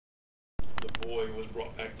boy was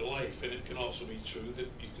brought back to life. And it can also be true that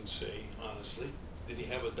you can say, honestly, did he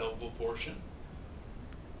have a double portion?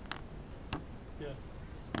 Yes.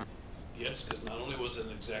 Yes, because not only was it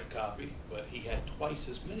an exact copy, but he had twice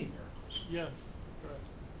as many miracles. Yes. Correct.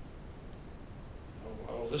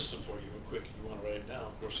 I'll list them for you real quick if you want to write it down.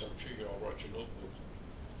 Of course, I'm sure you all wrote your notebooks.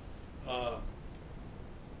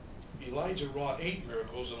 Elijah wrought 8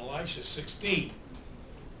 miracles and Elisha 16.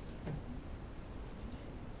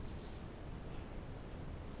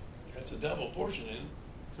 That's a double portion, isn't it?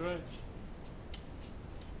 That's right.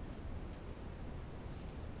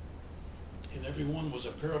 And every one was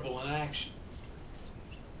a parable in action.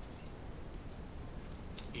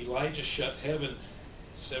 Elijah shut heaven,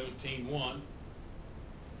 17:1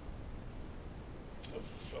 of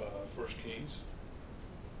 1 Kings.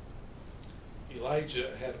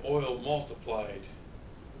 Elijah had oil multiplied,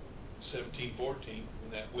 17:14,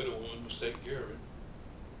 when that widow woman was taking care of it.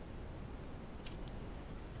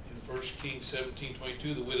 In 1 Kings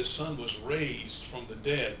 17:22, the widow's son was raised from the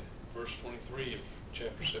dead, verse 23 of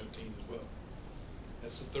chapter 17 as well.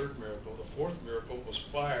 That's the third miracle. The fourth miracle was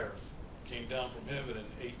fire came down from heaven in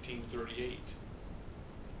 1838.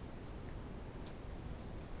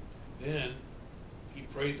 Then he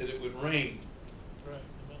prayed that it would rain. That's right.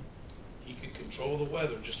 Amen. He could control the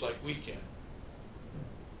weather just like we can.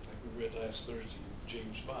 Like we read last Thursday in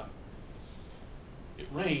James 5. It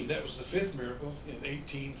rained. That was the fifth miracle in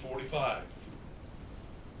 1845.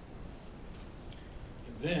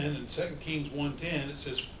 And then in 2 Kings 1:10 it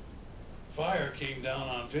says fire came down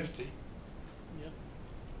on 50. Yep.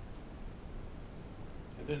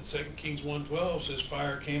 And then 2 Kings 1:12 says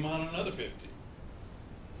fire came on another 50.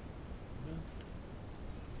 Amen.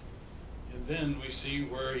 And then we see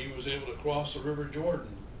where he was able to cross the river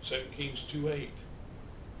Jordan, 2 Kings 2:8,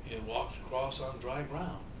 and walked across on dry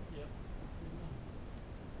ground. Yep.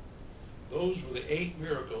 Those were the 8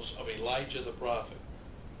 miracles of Elijah the prophet.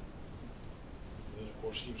 And then, of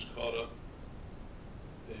course, he was caught up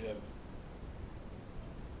to heaven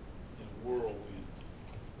in a whirlwind.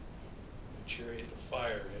 The chariot of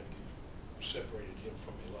fire had separated him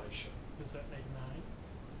from Elisha. Does that make 9?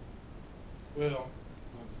 Well,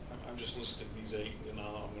 I'm just listing these 8, and then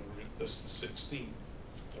I'm going to list the 16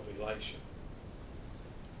 of Elisha.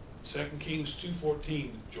 2 Kings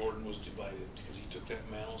 2:14, Jordan was divided because he took that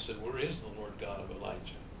mantle and said, "Where is the Lord God of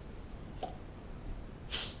Elijah?"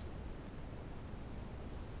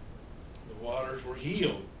 The waters were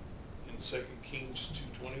healed in 2 Kings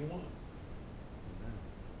 2:21.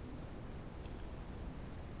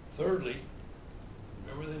 Thirdly,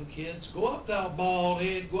 remember them kids? Go up, thou bald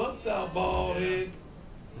head. Go up, thou bald head.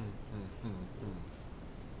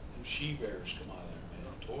 Them she-bears come out of there,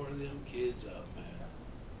 man. Tore them kids up, man.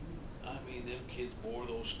 I mean, them kids bore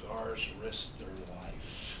those scars the rest of their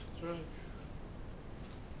life. That's right.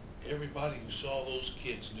 Everybody who saw those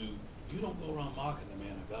kids knew you don't go around mocking the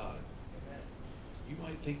man of God. You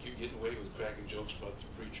might think you're getting away with cracking jokes about the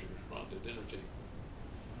preacher around the dinner table.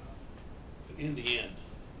 But in the end,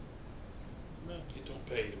 it don't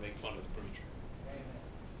pay to make fun of the preacher.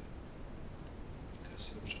 Because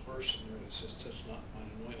there was a verse in there that says, "Touch not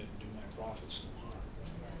mine anointed and do my prophets no harm."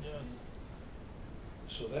 Yes.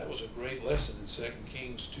 So that was a great lesson in 2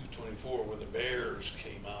 Kings 2:24, where the bears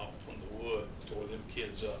came out from the wood and tore them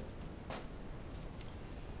kids up.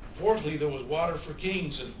 Fourthly, there was water for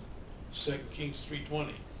kings in 2 Kings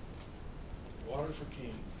 3:20. Water for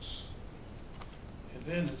kings. And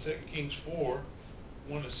then in 2 Kings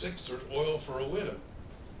 4:1-6, there's oil for a widow.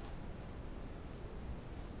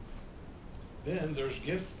 Then there's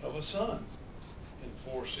gift of a son in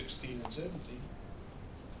 4:16 and 17.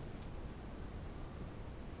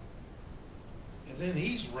 And then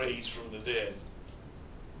he's raised from the dead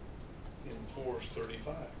in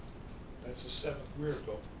 4:35. That's the 7th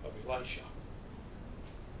miracle of Elisha.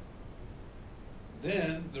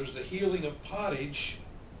 Then there's the healing of pottage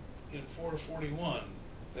in 4:41.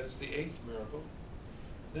 That's the 8th miracle.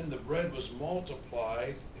 Then the bread was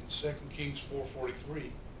multiplied in 2 Kings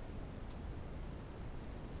 4:43.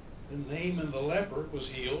 Then Naaman the leper was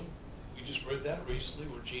healed. We just read that recently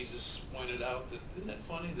where Jesus pointed out that, isn't that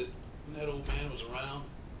funny that when that old man was around,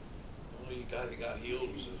 the only guy that got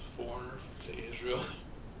healed was a foreigner to Israel.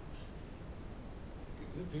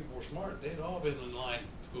 The people were smart. They'd all been in line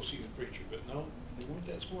to go see the preacher, but no, they weren't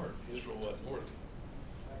that smart. Israel wasn't worthy.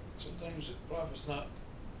 Sometimes the prophet's not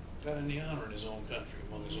got any honor in his own country,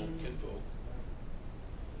 among his own kinfolk.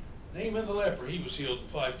 Naaman the leper, he was healed in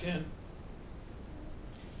 5:10.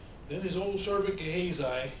 Then his old servant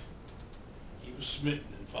Gehazi, he was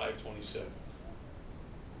smitten in 5:27.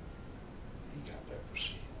 He got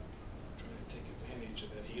leprosy, trying to take advantage of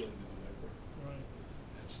that healing of the leper.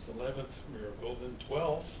 11th miracle. Then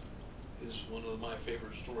 12th is one of my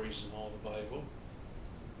favorite stories in all the Bible.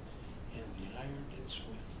 And the iron did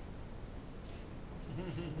swim.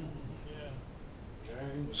 Yeah. The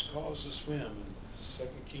iron was caused to swim in 2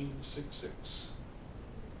 Kings 6:6.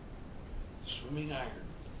 Swimming iron.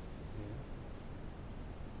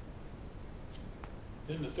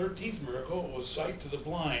 Then the 13th miracle was sight to the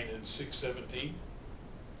blind in 6:17.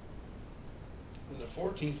 And the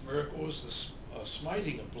 14th miracle was the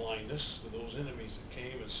smiting of blindness to those enemies that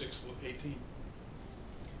came in 6:18.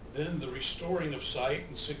 Then the restoring of sight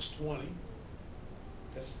in 6:20.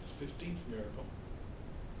 That's the 15th miracle.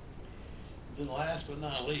 Then last but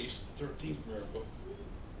not least, the 13th miracle,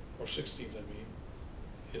 or 16th I mean,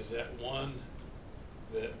 is that one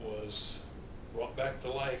that was brought back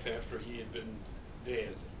to life after he had been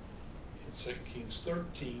dead in 2 Kings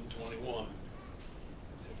 13:21.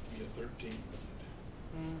 Have to be a 13.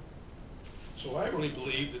 So I really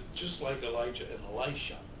believe that just like Elijah and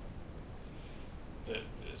Elisha, that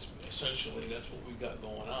it's essentially that's what we've got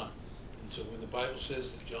going on. And so when the Bible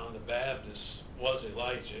says that John the Baptist was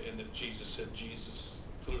Elijah, and that Jesus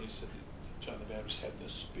clearly said that John the Baptist had the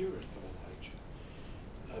spirit of Elijah,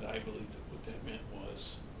 that I believe that what that meant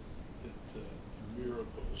was that the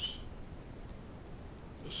miracles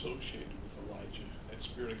associated with Elijah, that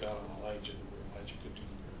spirit of God on Elijah, where Elijah could do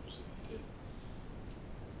the miracles that he did.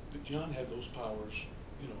 But John had those powers,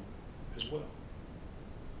 as well.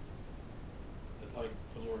 That like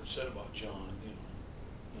the Lord said about John,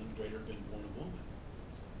 none greater been born of woman.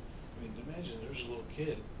 I mean, imagine there's a little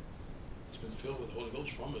kid that's been filled with the Holy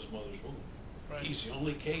Ghost from his mother's womb. Right. He's the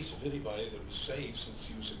only case of anybody that was saved since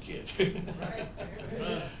he was a kid.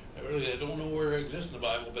 Right. I don't know where it exists in the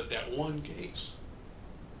Bible, but that one case.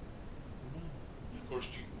 Of course,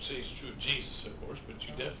 you can say it's true of Jesus, of course, but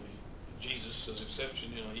you definitely, Jesus as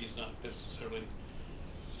exception, he's not necessarily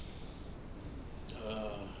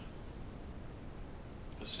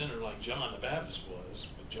a sinner like John the Baptist was,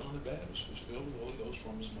 but John the Baptist was filled with the Holy Ghost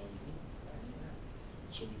from his mother's womb.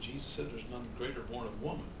 So when Jesus said there's none greater born of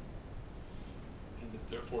woman, and that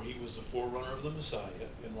therefore he was the forerunner of the Messiah,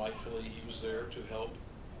 and rightfully he was there to help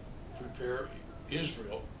prepare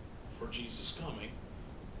Israel for Jesus' coming.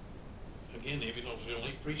 Again, even though he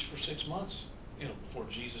only preached for 6 months, before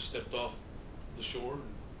Jesus stepped off the shore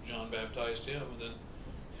and John baptized him, and then,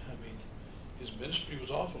 his ministry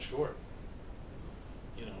was awful short.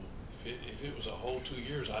 If it was a whole 2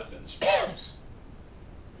 years, I'd been surprised.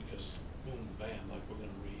 Because, boom, bam, like we're going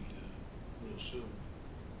to read real soon.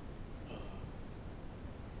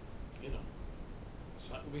 It's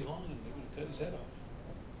not going to be long, and they're going to cut his head off.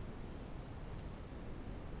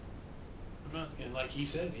 And like he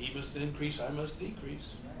said, he must increase, I must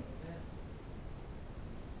decrease.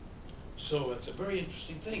 So it's a very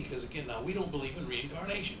interesting thing, because again, now we don't believe in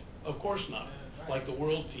reincarnation. Of course not. Like the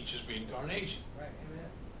world teaches reincarnation.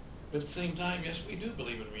 But at the same time, yes, we do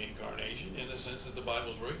believe in reincarnation, in the sense that the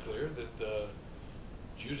Bible's very clear that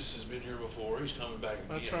Judas has been here before, he's coming back again.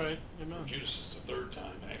 That's right. Amen. Judas is the third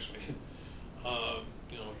time, actually.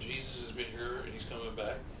 Jesus has been here and he's coming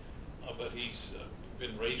back, but he's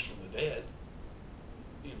been raised from the dead.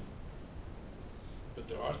 But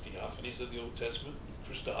there are theophanies in the Old Testament,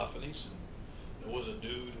 Christophanies. And there was a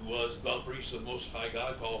dude who was the priest of the Most High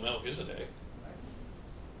God called Melchizedek.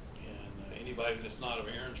 And anybody that's not of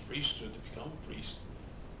Aaron's priesthood to become a priest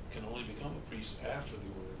can only become a priest after the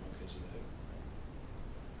order of Melchizedek.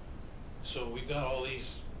 So we've got all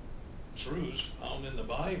these truths found in the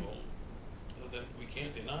Bible that we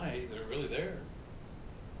can't deny they're really there.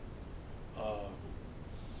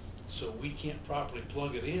 So we can't properly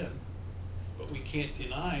plug it in, but we can't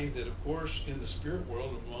deny that, of course, in the spirit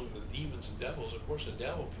world, among the demons and devils, of course, the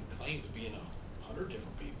devil can claim to be in 100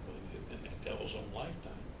 different people in that devil's own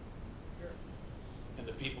lifetime. Sure. And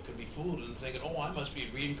the people can be fooled into thinking, oh, I must be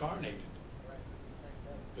reincarnated. Right.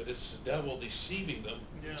 But it's the devil deceiving them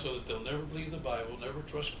so that they'll never believe the Bible, never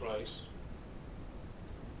trust Christ.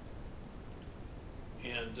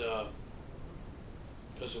 And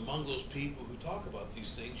because among those people who talk about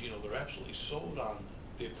these things, they're absolutely sold on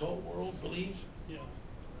the occult world belief, Yeah.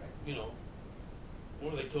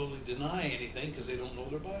 or they totally deny anything because they don't know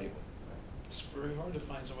their Bible. It's very hard to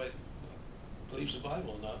find somebody who believes the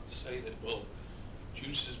Bible enough to say that, well,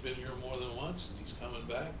 Jesus has been here more than once, and he's coming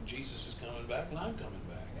back, and Jesus is coming back, and I'm coming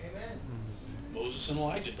back. Amen. Moses and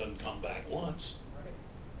Elijah doesn't come back once. Right.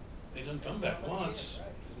 They didn't come back once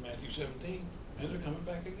Right. in Matthew 17, and they're coming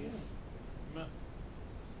back again. Amen.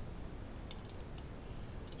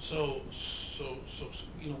 So,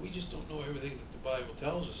 we just don't know everything that the Bible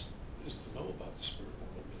tells us is to know about the spirit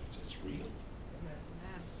world. It's real. Amen.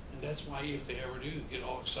 And And that's why if they ever do get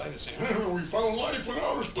all excited saying, we found life in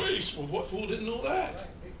outer space. Well, what fool didn't know that?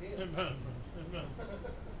 Right, big deal. Amen. Amen.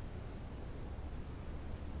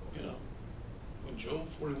 You know, when Job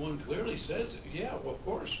 41 clearly says it, yeah, well, of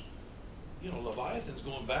course, you know, Leviathan's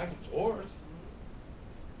going back and forth.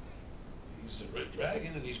 He's the red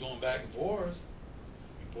dragon, and he's going back and forth,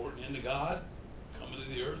 reporting into God, coming to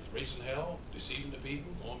the earth, raising hell, deceiving the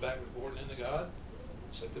people, going back and reporting into God.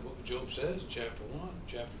 It's like the book of Job says in chapter 1,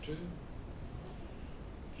 chapter 2.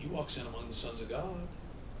 He walks in among the sons of God.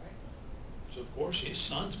 Right. So, of course, his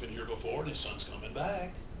son's been here before, and his son's coming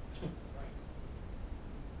back.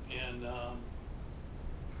 Right. And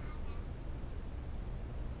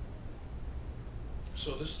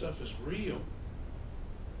so this stuff is real.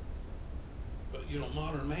 But, you know,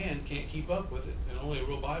 modern man can't keep up with it, and only a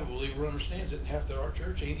real Bible believer understands it, and half our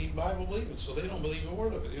church ain't even Bible believing, so they don't believe a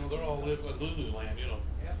word of it. You know, they're all living in Lulu land, you know.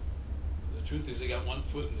 Yeah. The truth is they got one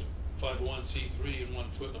foot in the 501c3 and one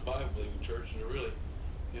foot in the Bible believing church, and they're really,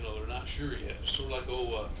 you know, they're not sure yet. It's sort of like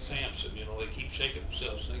old Samson, you know, they keep shaking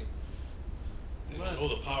themselves, thinking they don't know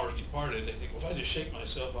the power departed. They think, well, if I just shake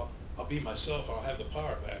myself, I'll be myself, I'll have the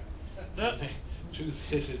power back. And the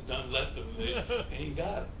truth is, it's done let them, they ain't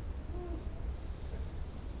got it.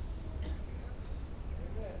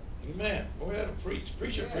 Amen. Amen. Go ahead and preach.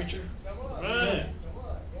 Preacher, Yeah. preacher. Come on. Amen. Come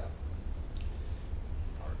on. Yep.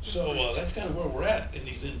 So that's kind of where we're at in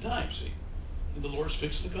these end times, see. And the Lord's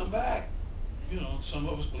fixing to come back. You know, some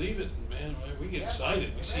of us believe it, and man, we get Yeah.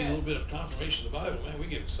 excited. We see a Amen. little bit of confirmation of the Bible, man, we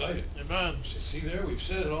get excited. Amen. See there, we've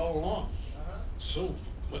said it all along. Uh-huh. So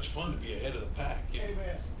much fun to be ahead of the pack, you know,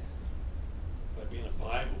 Amen. by being a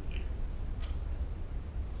Bible believer.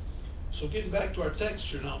 So getting back to our text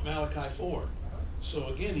here now, Malachi 4. So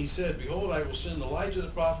again, he said, behold, I will send Elijah the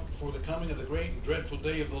prophet before the coming of the great and dreadful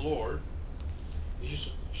day of the Lord. He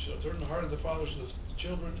shall turn the heart of the fathers to the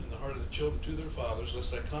children, and the heart of the children to their fathers,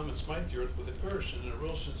 lest I come and smite the earth with a curse. And in a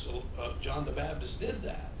real sense, John the Baptist did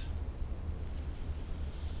that.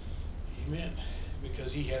 Amen.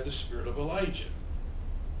 Because he had the spirit of Elijah.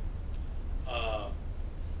 The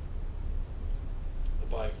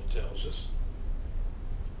Bible tells us.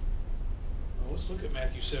 Well, let's look at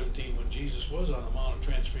Matthew 17 when Jesus was on the Mount of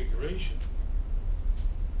Transfiguration.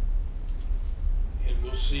 And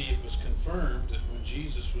we'll see it was confirmed that when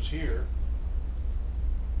Jesus was here,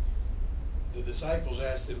 the disciples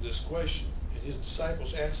asked him this question. And his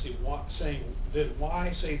disciples asked him, saying, then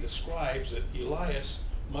why say the scribes that Elias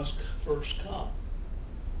must first come?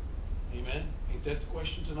 Amen? Ain't that the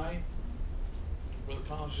question tonight? Brother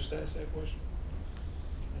Collins just asked that question.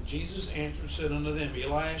 And Jesus answered and said unto them,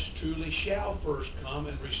 Elias truly shall first come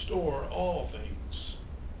and restore all things.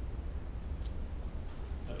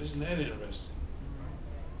 Now, isn't that interesting?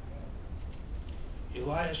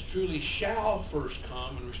 Elias truly shall first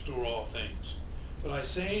come and restore all things. But I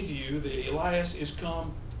say to you that Elias is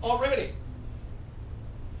come already.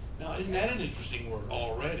 Now, isn't that an interesting word,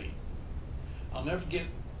 already? I'll never forget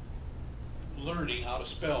learning how to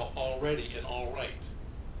spell already and all right.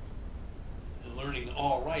 And learning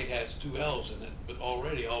all right has two L's in it, but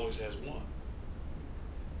already always has one.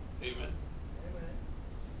 Amen. Amen.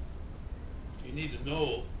 You need to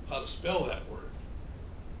know how to spell that word,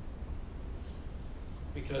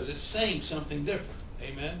 because it's saying something different.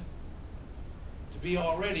 Amen. To be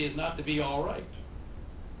already is not to be all right.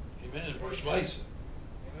 Amen. And verse vice.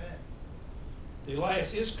 Amen.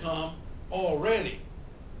 Elias is come already,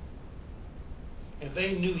 and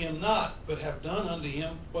they knew him not, but have done unto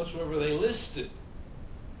him whatsoever they listed.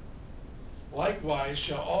 Likewise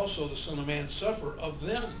shall also the Son of Man suffer of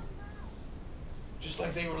them. Just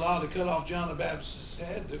like they were allowed to cut off John the Baptist's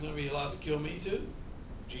head, they're going to be allowed to kill me too.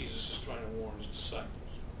 Jesus is trying to warn his disciples.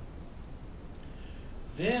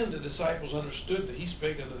 Then the disciples understood that he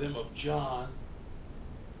spake unto them of John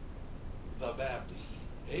the Baptist.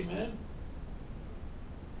 Amen?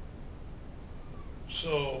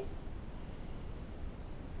 So,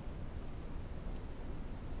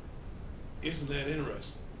 isn't that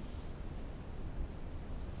interesting?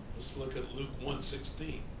 Let's look at Luke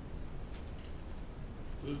 1:16.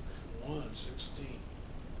 Luke 1:16.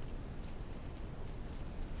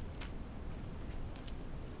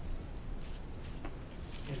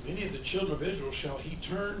 And many of the children of Israel shall he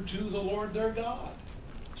turn to the Lord their God.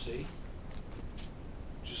 See?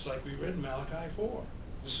 Just like we read in Malachi 4.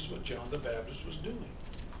 This is what John the Baptist was doing.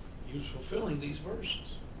 He was fulfilling these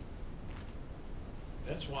verses.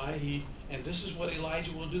 That's why and this is what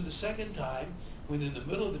Elijah will do the second time, when in the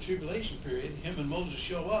middle of the tribulation period, him and Moses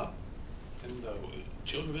show up. And the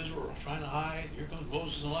children of Israel are trying to hide. Here comes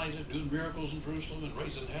Moses and Elijah doing miracles in Jerusalem and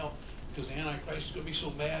raising hell. because the Antichrist is going to be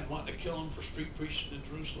so mad, wanting to kill him for street preaching in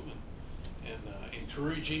Jerusalem and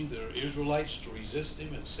encouraging the Israelites to resist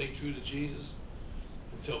him and stay true to Jesus,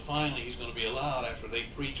 until finally he's going to be allowed, after they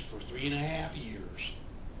preach for 3.5 years,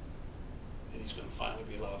 and he's going to finally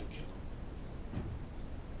be allowed to kill them.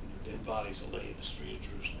 And their dead bodies will lay in the street of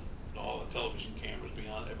Jerusalem. And all the television cameras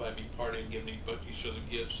beyond, everybody be partying, giving each other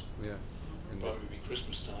gifts. Yeah. It'll probably be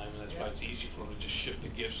Christmas time, and that's why it's easy for them to just shift the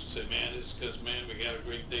gifts and say, man, this is because, man, we got a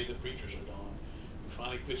great day, the preachers are gone. We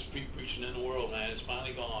finally quit street preaching in the world, man. It's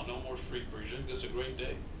finally gone. No more street preaching. It's a great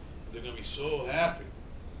day. They're going to be so happy.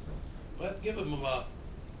 But give them about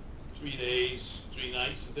 3 days, 3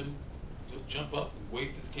 nights, and then they'll jump up and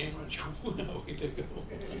wave to the camera and away they go.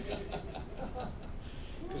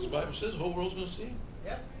 Because the Bible says the whole world's going to see him.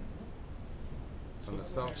 Yep. From the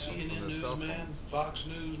cell phone. CNN From the News, cell man, phone. Fox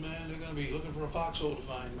News, man, they're going to be looking for a foxhole to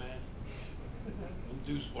find, man. Them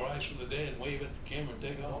dudes rise from the dead and wave at the camera and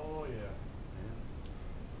take off. Oh, yeah.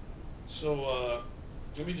 So,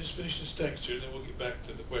 let me just finish this text here, and then we'll get back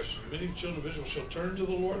to the question. Many of the children of Israel shall turn to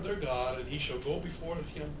the Lord their God, and he shall go before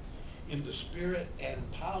him in the spirit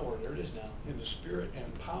and power, there it is now, in the spirit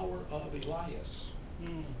and power of Elias,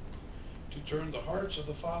 to turn the hearts of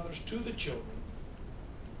the fathers to the children,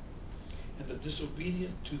 and the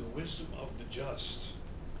disobedient to the wisdom of the just,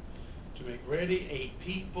 to make ready a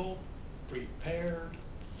people prepared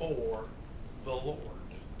for the Lord.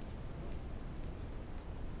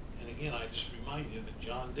 And again, I just remind you that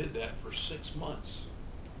John did that for 6 months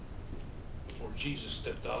before Jesus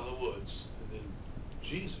stepped out of the woods, and then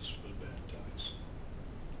Jesus was baptized.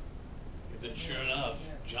 And then sure enough,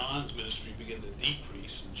 John's ministry began to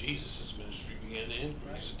decrease, and Jesus' ministry began to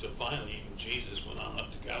increase, until finally even Jesus went on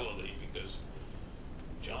up to Galilee, because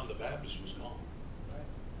John the Baptist was gone.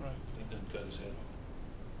 Right. He done cut his head off.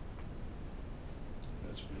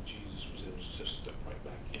 That's when Jesus was able to just step right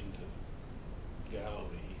back into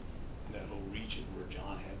Galilee, that whole region where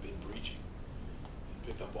John had been preaching, and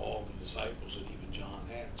pick up all the disciples that even John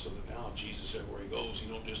had, so that now Jesus, everywhere he goes, he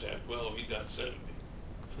don't just have 12, he's got 70.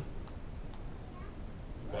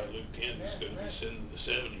 By Luke 10, he's going to be sending the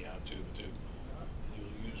 70 out 2 by 2. And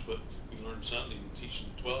he'll use what we learned Sunday and teaching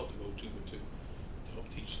the 12 to go 2 by 2, to help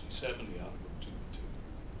teach the 70 out to go 2 by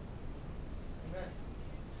 2. Amen.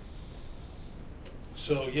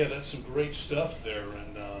 So yeah, that's some great stuff there.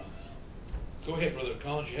 And go ahead, Brother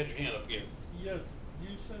Collins, you had your hand up again. Yes,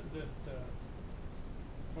 you said that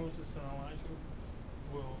Moses and Elijah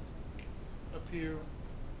will appear at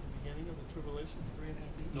the beginning of the tribulation for 3.5 years?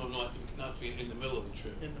 No, not in the middle of the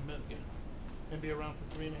trip. In the middle. Yeah. And be around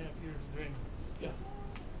for 3.5 years during, Yeah.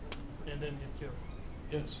 and then get killed.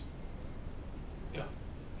 Yes. Yeah.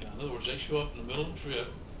 Yeah. In other words, they show up in the middle of the trip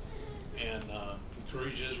and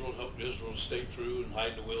encourage Israel, help Israel to stay true and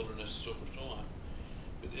hide in the wilderness and so forth and so on.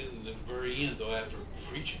 But in the very end, though, after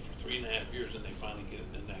preaching for 3.5 years, then they finally get it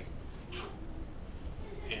in the neck.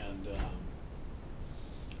 And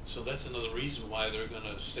so that's another reason why they're going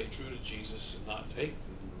to stay true to Jesus and not take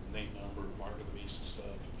the name, number, mark of the beast and stuff,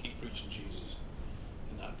 and keep preaching Jesus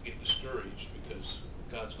and not get discouraged, because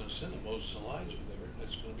God's going to send them, Moses and Elijah there.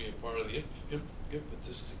 That's going to be a part of the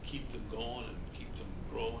impetus to keep them going and keep them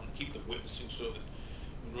growing and keep them witnessing, so that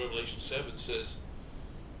when Revelation 7 says,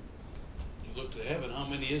 you look to heaven, how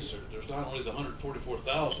many is there? There's not only the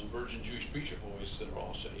 144,000 virgin Jewish preacher boys that are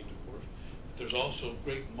all saved, of course, but there's also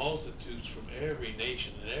great multitudes from every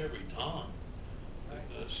nation and every tongue.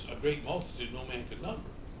 A great multitude no man could number.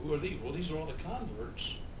 Who are these? Well, these are all the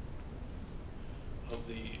converts of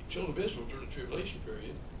the children of Israel during the tribulation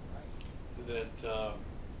period that are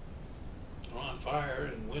on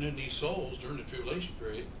fire and winning these souls during the tribulation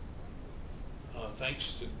period,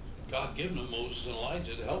 thanks to God giving them Moses and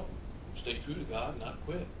Elijah to help them stay true to God and not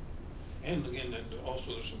quit. And again,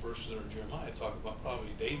 also there's some verses there in Jeremiah talk about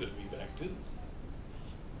probably David will be back too.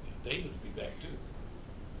 David will be back too.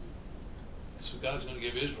 So God's going to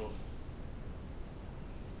give Israel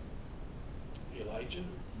Elijah,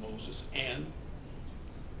 Moses, and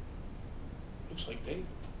looks like David.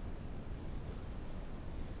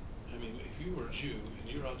 I mean, if you were a Jew and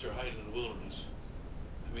you're out there hiding in the wilderness,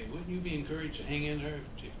 I mean, wouldn't you be encouraged to hang in there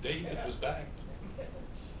if David was back,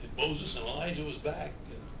 if Moses and Elijah was back,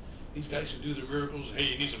 and these guys could do their miracles?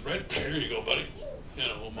 Hey, you need some bread? Here you go, buddy. You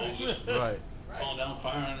know, Moses Right. falling down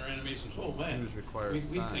fire on their enemies, and oh man, Who's required we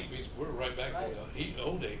sign. think we're right back to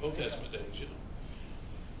Old Testament days, you know.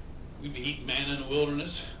 We'd be eating manna in the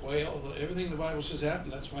wilderness. Well, everything the Bible says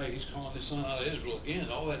happened. That's why he's calling his son out of Israel again.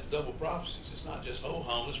 All that's double prophecies. It's not just, oh,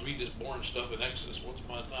 let's read this boring stuff in Exodus. Once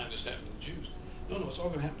upon a time this happened to the Jews. No, it's all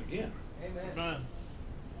going to happen again. Amen. Amen.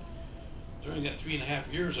 During that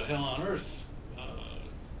 3.5 years of hell on earth,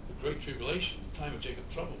 the Great Tribulation, the time of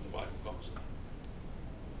Jacob's trouble, the Bible calls it.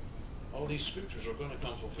 All these scriptures are going to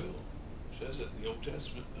come fulfilled. It says it in the Old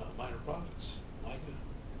Testament, minor prophets, Micah,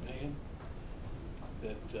 Nahum,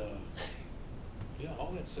 that, yeah,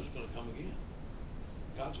 all that stuff's going to come again.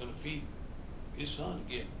 God's going to feed his son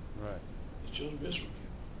again. Right. The children of Israel again.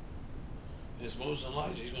 And it's Moses and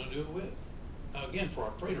Elijah he's going to do it with. Now again, for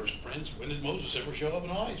our preterist friends, when did Moses ever show up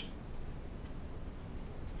in Elijah?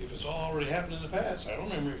 If it's all already happened in the past, I don't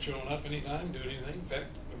remember him showing up anytime, doing anything. In fact,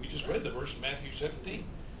 we just read the verse in Matthew 17.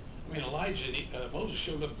 I mean, Elijah and Moses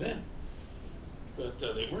showed up then. But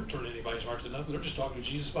they weren't turning anybody's heart to nothing. They're just talking to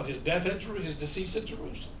Jesus about his death at Jerusalem, his decease at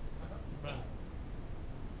Jerusalem.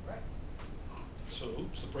 Right. So,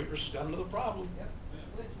 oops, the preterist got another problem. Yep.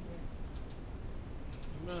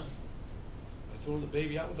 Amen. I throw the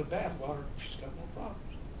baby out with the bathwater, she's got more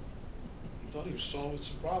problems. He thought he was solving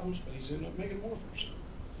some problems, but he's ended up making more for himself.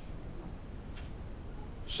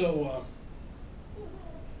 So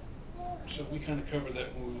we kind of covered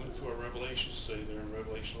that when we went through our Revelation study there in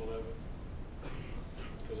Revelation 11.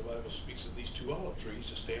 Because the Bible speaks of these two olive trees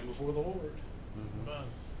that stand before the Lord. Amen.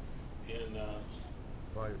 And,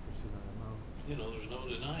 Fire proceed on the mount. you know, there's no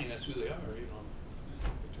denying that's who they are, you know,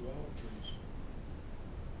 the two olive trees.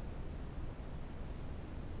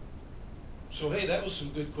 So, hey, that was some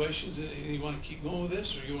good questions. You want to keep going with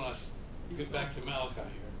this, or you want to get back to Malachi here?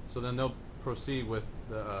 So then they'll proceed with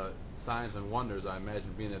the signs and wonders, I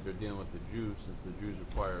imagine, being that they're dealing with the Jews, since the Jews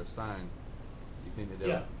require a sign. Do you think that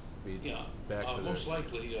they'll be back to most their...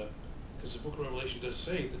 likely, because the book of Revelation does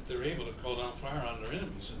say that they're able to call down fire on their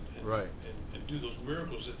enemies and Right. and do those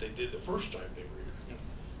miracles that they did the first time they were here. You know,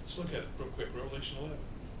 let's look at it real quick, Revelation 11.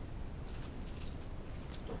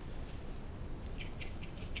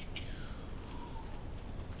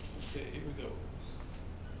 Okay, here we go.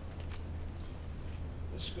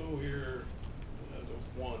 Let's go here,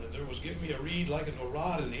 the one. And there was given me a reed like unto a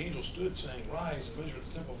rod, and the angel stood, saying, Rise and measure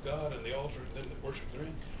the temple of God, and the altar, and them that worship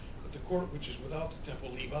therein. But the court which is without the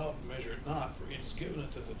temple leave out, and measure it not, for it is given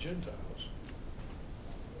unto the Gentiles.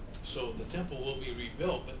 So the temple will be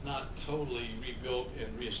rebuilt, but not totally rebuilt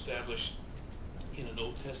and reestablished in an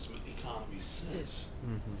Old Testament economy sense.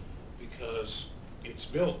 Mm-hmm. Because it's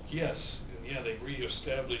built, yes, and yeah, they've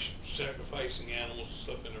reestablished sacrificing animals and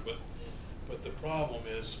stuff in there, but the problem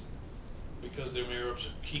is, because them Arabs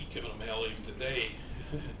keep giving them hell even today,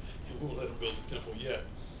 and won't let them build the temple yet.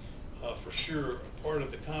 For sure, part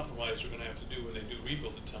of the compromise they're going to have to do when they do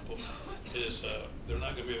rebuild the temple is they're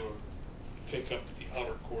not going to be able to take up the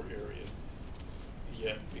outer court area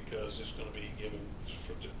yet, because it's going to be given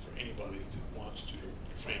for anybody that wants to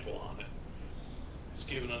trample on it. It's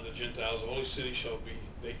given unto the Gentiles. The holy city shall be,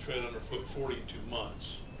 they tread underfoot 42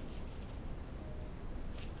 months.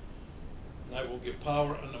 And I will give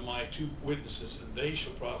power unto my two witnesses, and they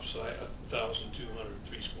shall prophesy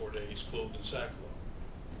 1,260 days, clothed in sackcloth.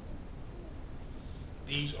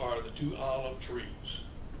 These are the two olive trees.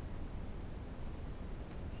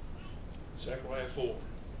 Zechariah 4,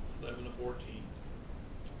 11 to 14.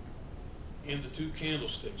 And the two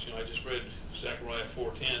candlesticks. You know, I just read Zechariah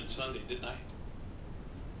 4:10 Sunday, didn't I?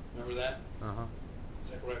 Remember that? Uh-huh.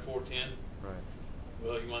 Zechariah 4:10? Right.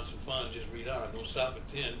 Well, you want some fun, just read on. Don't stop at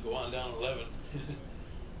 10, go on down 11,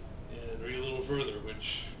 and read a little further,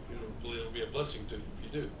 which it'll be a blessing to you if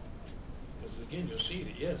you do. Because again, you'll see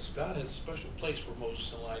that, yes, God has a special place for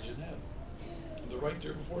Moses and Elijah in heaven. And they're right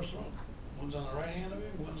there before his throne. One's on the right hand of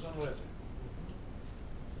him, one's on the left hand.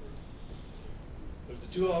 But the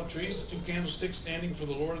two olive trees, the two candlesticks standing for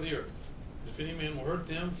the Lord of the earth. If any man will hurt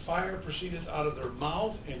them, fire proceedeth out of their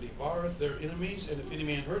mouth, and devoureth their enemies, and if any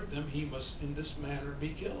man hurt them, he must in this manner be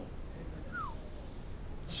killed.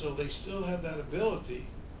 So they still have that ability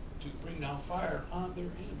to bring down fire on their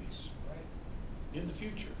enemies in the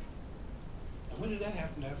future. And when did that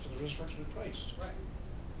happen? After the resurrection of Christ. Right.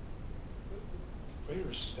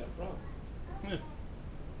 Preterists has got a problem.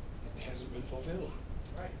 It hasn't been fulfilled.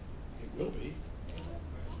 Right. It will be.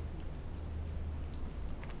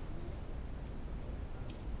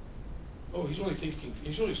 Oh, he's only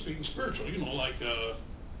speaking spiritual, you know, like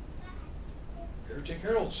Heretic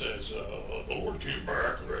Harold says, the Lord came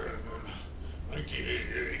back in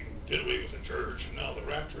 1988 and did away with the church, and now the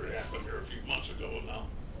rapture happened here a few months ago, and now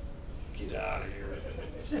get out of here.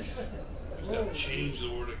 We've got to change the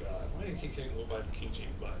word of God. Why do you can't go by the King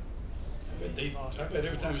James Bible? I bet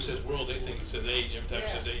every time it says world, they think it says age. Every time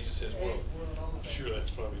it says age, it says world. I'm sure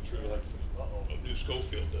that's probably true, like the New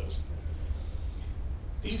Schofield does.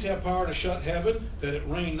 These have power to shut heaven, that it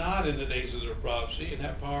rain not in the days of their prophecy, and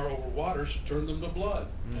have power over waters to turn them to blood,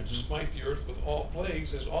 and to smite the earth with all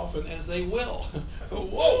plagues as often as they will.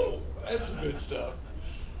 Whoa, that's good stuff.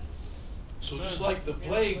 So just like the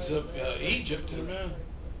plagues of Egypt, Amen.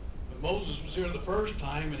 when Moses was here the first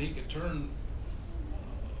time and he could turn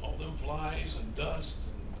all them flies and dust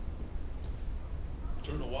and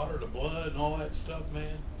turn the water to blood and all that stuff,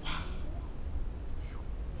 man.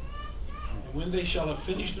 And when they shall have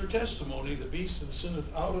finished their testimony, the beast that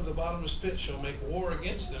ascendeth out of the bottomless pit shall make war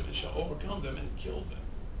against them and shall overcome them and kill them.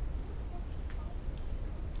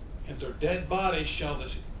 And their dead bodies shall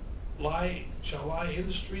lie in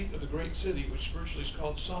the street of the great city, which spiritually is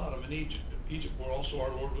called Sodom in Egypt. Egypt, where also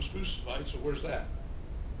our Lord was crucified. So where's that?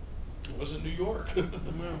 It wasn't New York.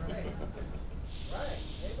 Amen. Right.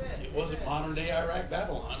 Amen. It wasn't modern day Iraq,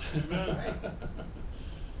 Babylon. Amen.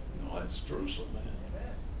 No, that's Jerusalem, man. Amen.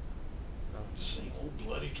 Same old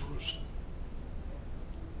bloody Jerusalem.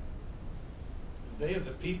 And they of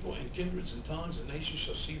the people and kindreds and tongues and nations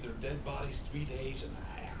shall see their dead bodies 3 days and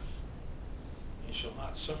a half, and shall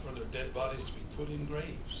not suffer their dead bodies to be put in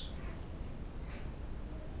graves.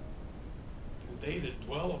 And they that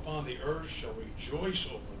dwell upon the earth shall rejoice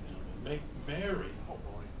over them and make merry. Oh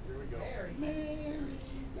boy, here we go. Mary. Merry,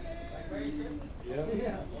 Like Merry Christmas? Yeah.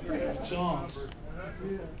 Yeah. Songs.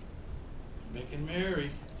 Yeah. Making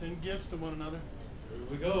merry. Send gifts to one another. Here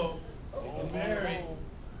we go. Oh, Making merry. oh,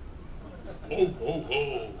 Ho, ho,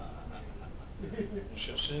 ho. You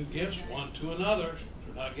shall send gifts one to another.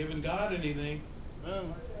 They're not giving God anything,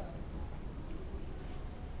 Amen.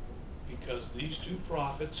 because these two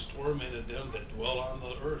prophets tormented them that dwell on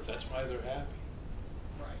the earth. That's why they're happy.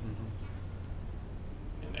 Right.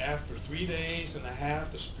 And after 3 days and a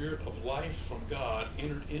half, the spirit of life from God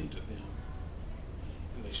entered into them.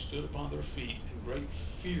 And they stood upon their feet, and great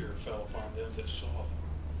fear fell upon them that saw them.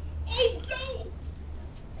 Oh, no!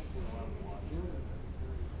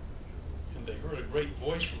 And they heard a great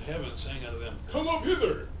voice from heaven saying unto them, Come up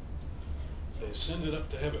hither! They ascended up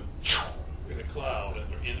to heaven in a cloud,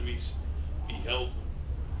 and their enemies beheld them.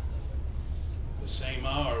 The same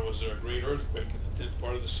hour was there a great earthquake, and the 10th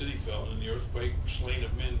part of the city fell. And in the earthquake were slain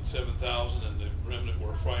of men 7,000, and the remnant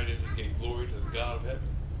were affrighted and gave glory to the God of heaven.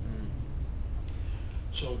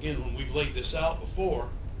 So again, when we've laid this out before,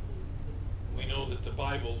 we know that the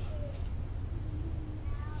Bible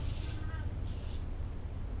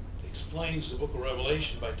explains the book of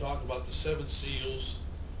Revelation by talking about the 7 seals,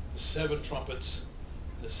 the 7 trumpets,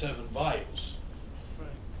 and the 7 vials. Right.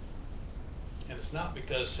 And it's not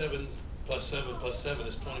because 7 plus 7 plus 7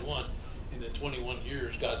 is 21. In the 21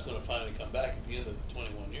 years, God's going to finally come back at the end of the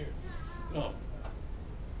 21 years. No.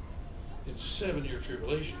 It's a 7-year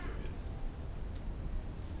tribulation period.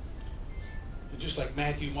 And just like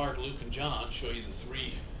Matthew, Mark, Luke, and John show you the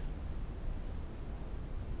 3,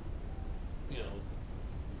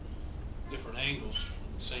 different angles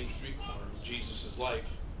from the same street corner of Jesus' life.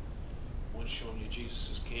 One's showing you Jesus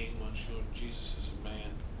as king, one's showing Jesus as a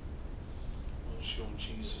man, one's showing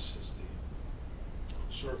Jesus as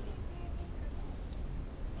the serpent.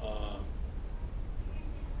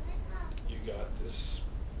 You got this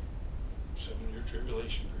 7-year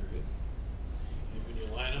tribulation period. And when you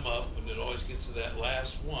line them up, and it always gets to that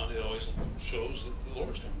last one, it always shows that the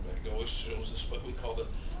Lord's coming back. It always shows us what we call the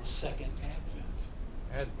second advent.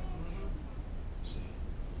 Advent. See?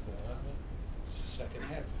 It's the second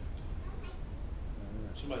advent.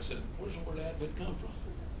 Somebody said, where's the word advent come from?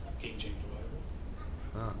 King James Bible.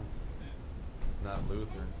 Uh-huh. Not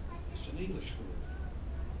Lutheran. It's an English word.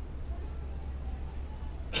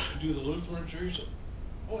 Do the Lutheran use it?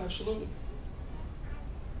 Oh, absolutely.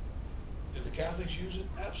 Did the Catholics use it?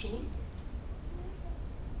 Absolutely.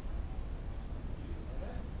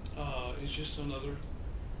 It's just another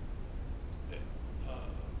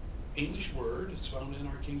English word. It's found in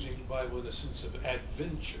our King James Bible in the sense of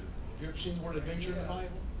adventure. Have you ever seen the word adventure in the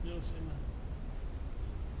Bible? Yes, amen.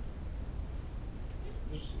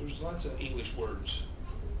 There's lots of English words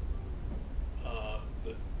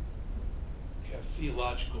that have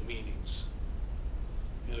theological meanings.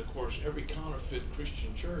 And of course, every counterfeit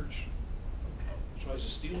Christian church tries to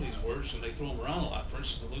steal these words, and they throw them around a lot. For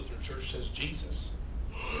instance, the Lutheran Church says Jesus.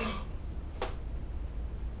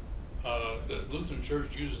 The Lutheran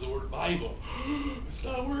Church uses the word Bible. It's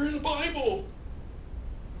not where in the Bible.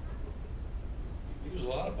 They use a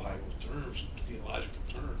lot of Bible terms, theological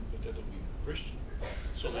terms, but that don't mean Christian.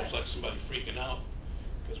 It's almost like somebody freaking out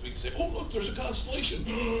because we can say, "Oh, look, there's a constellation.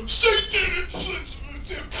 Satan!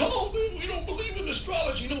 It's a cult. We don't believe in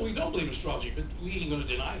astrology." No, we don't believe in astrology, but we ain't going to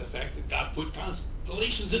deny the fact that God put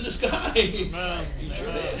constellations in the sky. Amen. He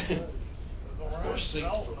sure did. Of Of course,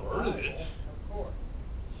 Satan's perverted it. Of course.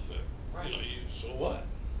 But, so what?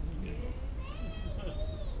 There's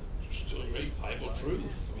still great Bible truth.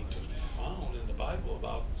 I mean, to be found in the Bible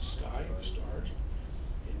about the sky and the stars.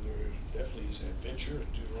 And there's definitely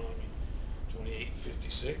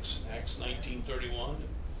 6, Acts 19:31.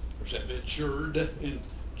 There's that ventured in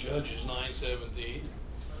Judges 9:17.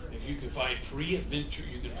 If you can find pre-adventure,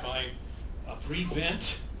 you can find a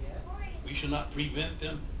prevent. We should not prevent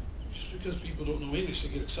them. Just because people don't know English, they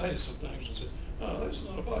get excited sometimes and say, "Oh, that's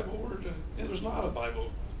not a Bible word." And there's not a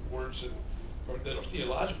Bible words that are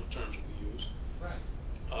theological terms that we use. Right.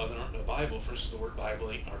 That aren't in the Bible. For instance, the word Bible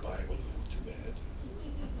ain't in our Bible. Too bad.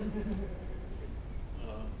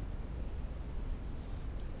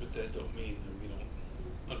 But that don't mean that we don't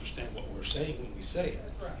understand what we're saying when we say it.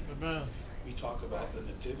 That's right. Amen. We talk about the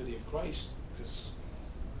nativity of Christ because,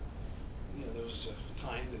 there was a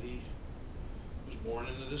time that he was born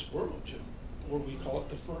into this world, or we call it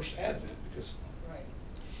the first advent because Right.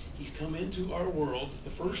 he's come into our world the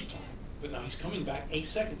first time, but now he's coming back a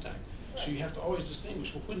second time. So you have to always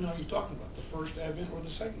distinguish, well, when are you talking about, the first advent or the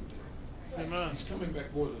second advent? Amen. He's coming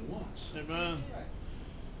back more than once. Amen. Right.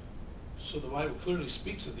 So the Bible clearly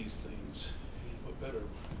speaks of these things. What better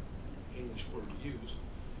English word to use,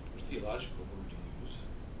 or theological word to use,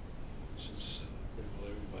 since pretty well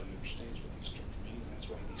everybody understands what these terms mean. That's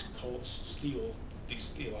why these cults steal these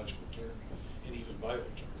theological terms and even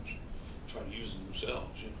Bible terms, try to use them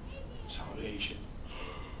themselves, salvation.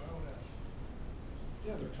 Well,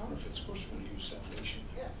 Yeah, they're counterfeits. Of course we're going to use salvation.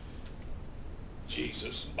 yeah.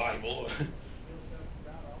 Jesus, Bible,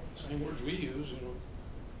 same words we use, And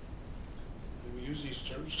we use these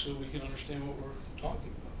terms so we can understand what we're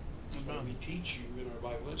talking about. That's why we teach you in our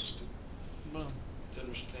Bible lessons Amen. to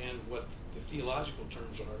understand what the theological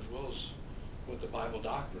terms are as well as what the Bible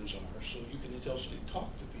doctrines are, so you can intelligently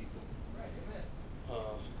talk to people. Right.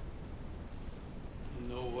 Amen.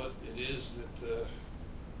 Know what it is that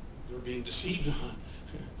they're being deceived on,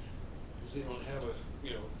 because they don't have a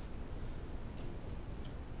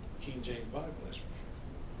King James Bible, that's for sure.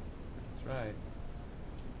 That's right.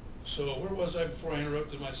 So where was I before I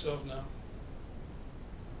interrupted myself now?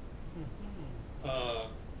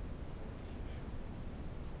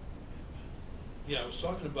 Yeah, I was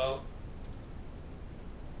talking about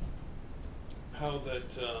how that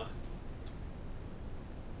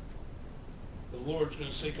the Lord's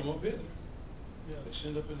going to say, "Come up hither." Yeah. They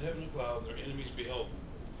send up in heaven a cloud, and their enemies beheld them.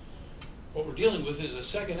 What we're dealing with is a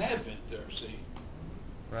second advent there, see?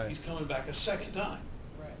 Right. He's coming back a second time.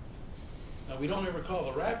 Right. Now, we don't ever call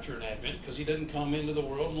the rapture an advent because he doesn't come into the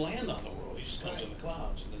world and land on the world. He just comes in the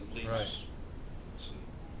clouds and then leaves. Right. See?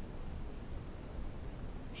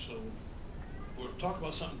 So we're talking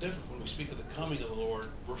about something different when we speak of the coming of the Lord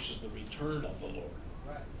versus the return of the Lord.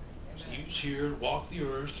 Right. So Amen. he was here, walked the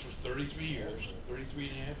earth for 33 years, 33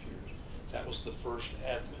 and a half years. That was the first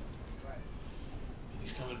advent. Right. And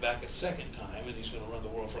he's coming back a second time, and he's going to run the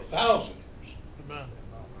world for 1,000 years. Amen.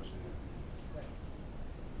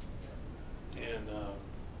 And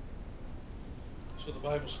so the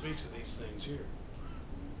Bible speaks of these things here.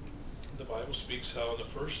 The Bible speaks how in the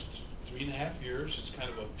first 3.5 years, it's kind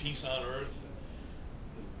of a peace on earth.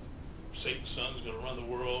 Satan's son's going to run the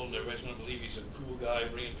world, and everybody's going to believe he's a cool guy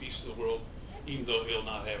bringing peace to the world, even though he'll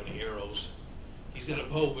not have any arrows. He's got a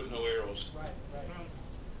bow but no arrows. Right.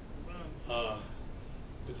 Right.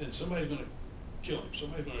 But then somebody's going to kill him.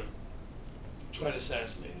 Somebody's going to try to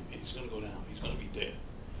assassinate him. He's going to go down. He's going to be dead.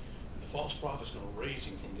 And the false prophet's going to raise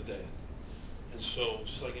him from the dead. And so,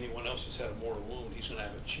 just like anyone else that's had a mortal wound, he's going to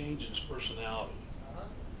have a change in his personality.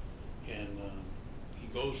 And he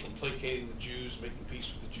goes from placating the Jews, making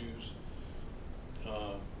peace with the Jews,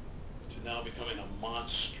 to now becoming a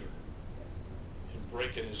monster and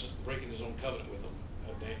breaking his own covenant with them,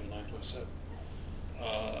 Daniel 9:27.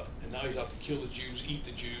 And now he's out to kill the Jews, eat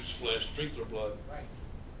the Jews' flesh, drink their blood. Right.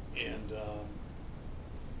 And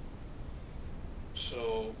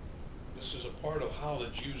so this is a part of how the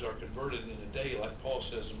Jews are converted in a day, like Paul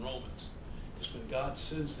says in Romans. Because when God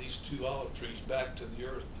sends these two olive trees back to the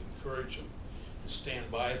earth to encourage them and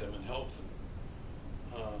stand by them and help them,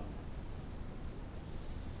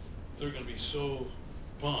 they're going to be so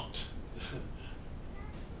pumped.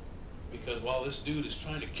 Because while this dude is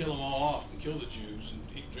trying to kill them all off and kill the Jews and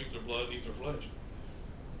drink their blood and eat their flesh,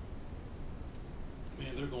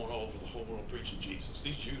 man, they're going all over the whole world preaching Jesus.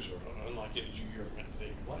 These Jews are unlike any Jew you ever met in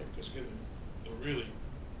your life, because they're really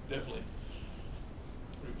definitely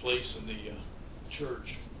replacing the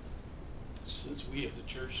church. Since we of the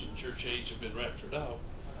church and the church age have been raptured out,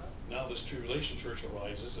 now this tribulation church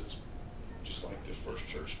arises. It's just like this first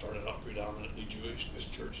church started out predominantly Jewish. This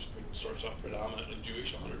church starts out predominantly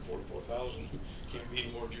Jewish, 144,000. Can't be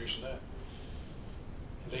any more Jewish than that.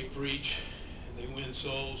 And they preach, and they win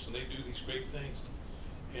souls, and they do these great things.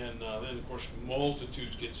 And then, of course,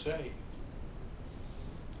 multitudes get saved.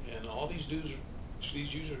 And all these dudes these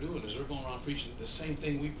Jews are doing is they're going around preaching the same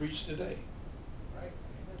thing we preach today. Right.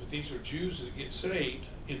 But these are Jews that get saved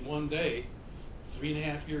in one day,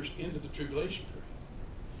 3.5 years into the tribulation period.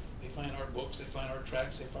 They find our books, they find our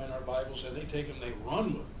tracts, they find our Bibles, and they take them, they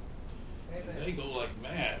run with them. Amen. And they go like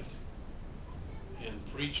mad and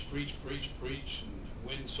preach, and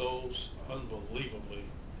win souls unbelievably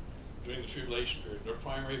during the tribulation period. Their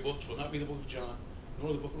primary books will not be the book of John,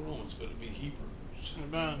 nor the book of Romans, but it will be Hebrews.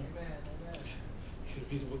 Amen. Amen. Amen. It will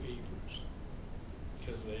be the book of Hebrews.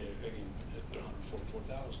 Because they, again, they're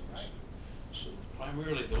 144,000. Right. So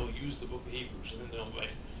primarily they'll use the book of Hebrews, and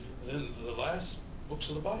then the last books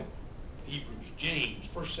of the Bible, Hebrews, James,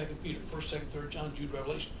 1st, 2nd Peter, 1st, 2nd, 3rd John, Jude,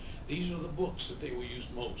 Revelation. These are the books that they will use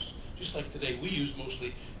most. Just like today, we use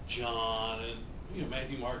mostly John and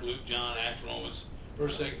Matthew, Mark, Luke, John, Acts, Romans,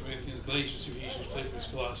 1st, 2nd Corinthians, Galatians, Ephesians, Philippians,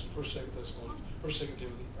 Colossians, 1st, 2nd Thessalonians, 1st, 2nd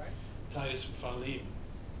Timothy, Right. Titus, and Philemon.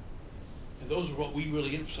 And those are what we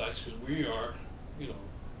really emphasize because we are,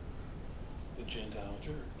 the Gentile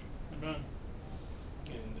church. Amen.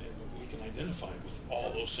 And we can identify with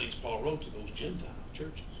all those things Paul wrote to those Gentile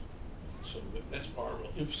churches. So that's our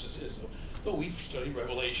real emphasis is. Though we study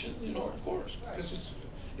Revelation, of course, because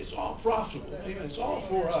it's all profitable. Amen. It's all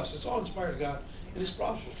for us. It's all inspired of God, and it's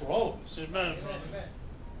profitable for all of us. Amen.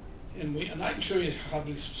 Amen. And I can show you how to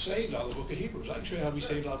be saved out of the book of Hebrews. I can show you how to be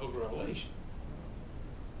saved out of the book of Revelation.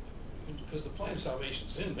 Because the plan of salvation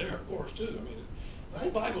is in there, of course, too. I mean, the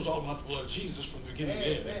whole Bible's all about the blood of Jesus from the beginning to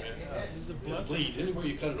end. Amen. Amen. Amen. It'll bleed. Anywhere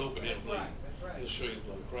you cut it open, it'll That's bleed. right. That's right. It'll show you the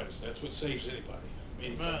blood of Christ. That's what saves anybody.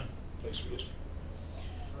 Anytime, Amen. place for history.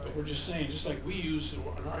 But we're just saying, just like we use,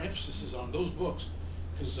 and our emphasis is on those books,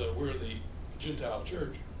 because we're the Gentile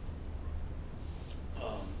church.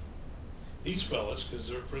 These fellas, because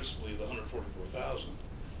they're principally the 144,000,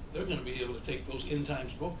 they're going to be able to take those end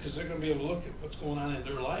times books, because they're going to be able to look at what's going on in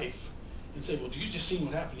their life and say, well, you just seen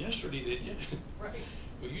what happened yesterday, didn't you? Right.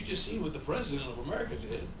 Well, you just seen what the president of America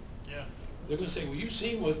did. Yeah. They're going to say, well, you've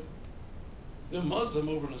seen what the Muslim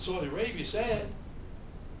over in Saudi Arabia said.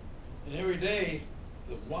 And every day,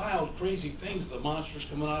 the wild, crazy things, the monsters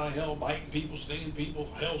coming out of hell, biting people, stinging people,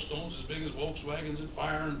 hailstones as big as Volkswagens and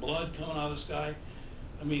fire and blood coming out of the sky.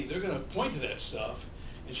 I mean, they're going to point to that stuff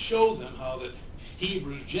and show them how that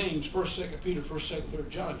Hebrews, James, 1st, 2nd Peter, 1st, 2nd, 3rd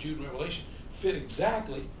John, Jude, and Revelation fit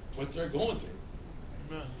exactly what they're going through.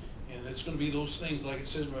 Amen. And it's going to be those things, like it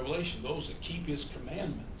says in Revelation, those that keep his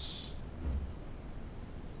commandments.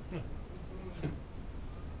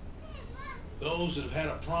 Those that have had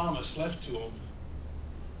a promise left to them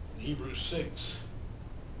in Hebrews 6,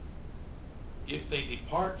 if they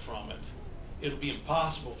depart from it, it'll be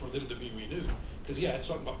impossible for them to be renewed. Because, it's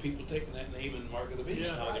talking about people taking that name and mark of the beast.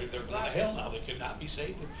 Yeah. Now, they're going to hell now. They cannot be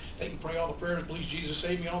saved. They can pray all the prayers, please Jesus,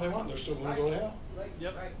 save me, all they want. They're still going to go to hell. Right.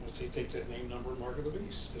 Yep. Right. Once they take that name, number, and mark of the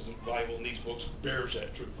beast. Because the Bible in these books bears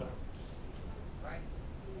that truth out. Right.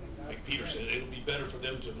 Like Peter said, it'll be better for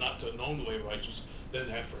them to not to have known the way of righteousness than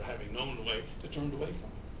after having known the way to turn away from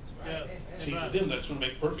it. Yes. See, Amen. for them, that's going to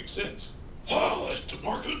make perfect sense. Oh, that's the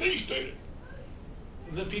mark of the beast, ain't it?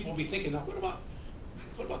 And then people will be thinking, now, what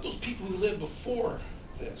about those people who lived before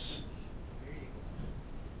this?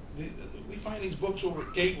 We find these books over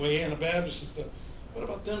at Gateway, Anabaptist and stuff. What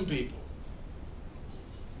about them people?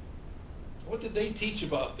 What did they teach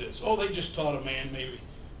about this? Oh, they just taught a man maybe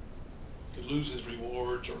could lose his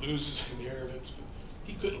rewards or lose his inheritance, but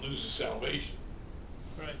he couldn't lose his salvation.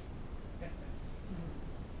 Right.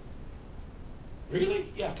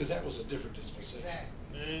 Really? Yeah, because that was a different dispensation.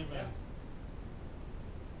 Exactly. Amen. Yep.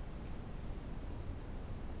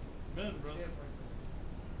 Amen, brother.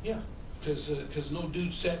 Yeah, because no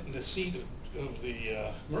dude sat in the seat of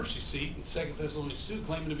the mercy seat in 2 Thessalonians 2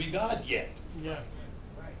 claiming to be God yet. Yeah.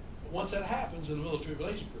 Right. But once that happens in the middle of the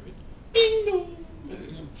tribulation period, bing dong,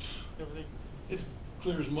 Everything. it's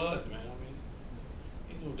clear as mud, man. I mean,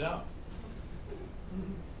 ain't no doubt.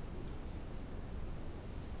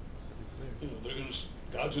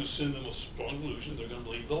 God's going to send them a strong delusion. They're going to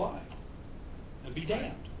believe the lie and be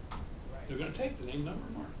damned. Right. They're going to take the name, number,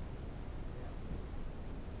 and mark.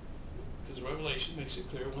 Because Revelation makes it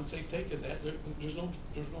clear once they've taken that, there's no hope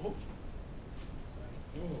for them.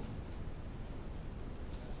 No hope.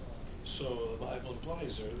 So the Bible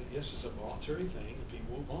implies there that yes, it's a voluntary thing, and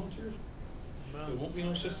people will volunteer. There Amen. won't be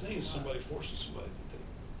no such thing as somebody forcing somebody to take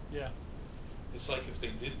it. Yeah. It's like if they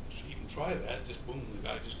did even try that, just boom, the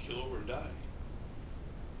guy just kill over and die.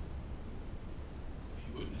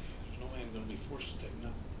 He wouldn't. There's no man going to be forced to take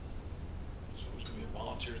nothing. So it's going to be a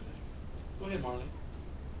volunteer thing. Go ahead, Marlene.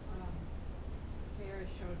 Sarah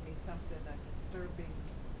showed me something, a disturbing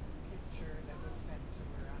picture that was sent to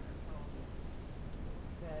her on her phone,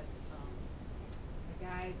 that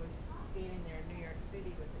guy was standing there in New York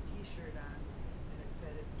City with a T-shirt on, and it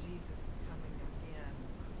said, "If Jesus is coming again,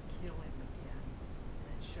 kill him again."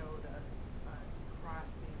 And it showed a cross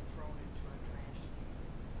being thrown into a trash can.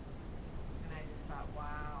 And I just thought,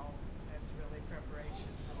 wow, that's really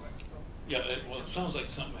preparation for what's going. Yeah, well, it sounds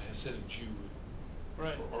like something a Hasidic Jew would,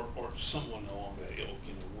 Right. or someone along that ilk,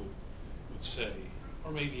 would say,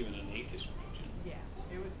 or maybe even an atheist would, Yeah,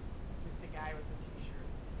 it was just a guy with a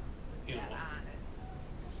T-shirt with You that know. on it.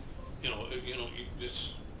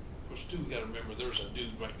 This, of course, too, we gotta remember, there's a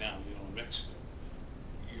dude right now, in Mexico.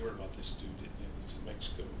 You heard about this dude, didn't you? It's in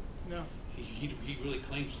Mexico. No. He really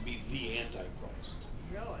claims to be the Antichrist.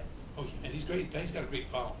 Really? Oh, yeah, and he's great. He's got a great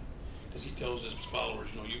following, because he tells his followers,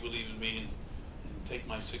 you believe in me, and take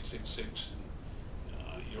my 666,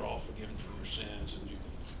 and you're all forgiven for your sins, and you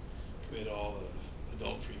can commit all the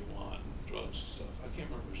adultery you want, and drugs and stuff. I can't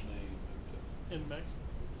remember his name, but In Mexico.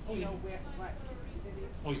 oh You yeah, know what city?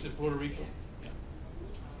 oh, he's in Puerto Rico. Yeah,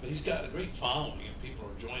 but he's got a great following, and people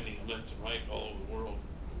are joining him left and right all over the world.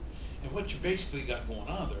 And what you basically got going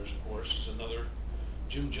on there, of course, is another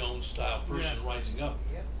Jim Jones style person Yeah. rising up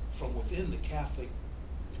Yep. from within the Catholic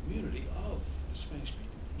community of the Spanish-speaking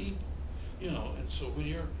people. And so when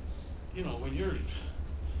you're in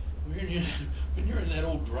that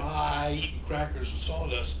old dry eating crackers and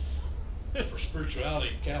sawdust for spirituality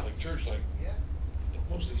in Catholic Church, like Yeah.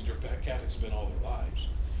 most of these Catholics have been all their lives.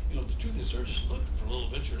 The truth is they're just looking for a little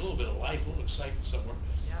bit of life, a little excitement somewhere.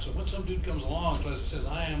 Yeah. So when some dude comes along and says,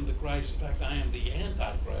 "I am the Christ," in fact, I am the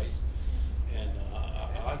Antichrist, and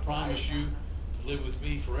I promise you to live with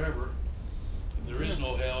me forever. And there is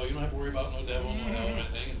no hell. You don't have to worry about no devil, no hell, or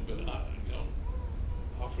anything. But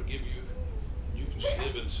I'll forgive you, and you can just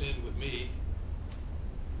live in sin with me.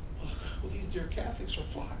 Well, these dear Catholics are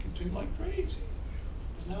flocking to him like crazy.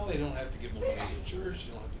 Because now they don't have to give them money to the church.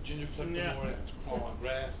 They don't have to genuflect Yeah. anymore. They have to crawl on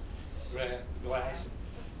glass,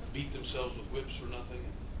 and beat themselves with whips for nothing.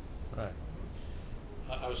 Right.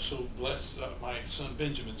 I was so blessed. My son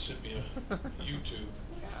Benjamin sent me a YouTube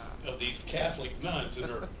of these Catholic nuns,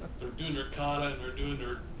 and they're doing their kata, and they're doing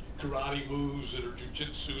their karate moves, and their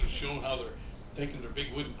jujitsu, and showing how they're taking their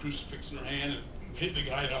big wooden crucifix in their hand and hitting the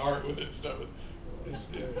guy in the heart with it and stuff.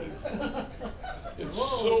 It's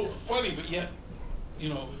so funny, but yet, if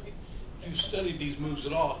you studied these moves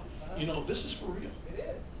at all, this is for real. It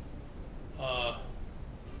is.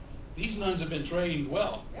 These nuns have been trained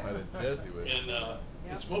well. By the Jesuits. And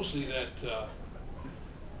it's mostly that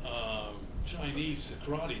Chinese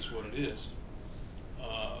karate is what it is.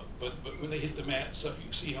 But when they hit the mat and stuff, you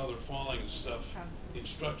can see how they're falling and stuff. The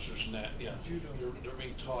instructors and that, yeah, Judo. they're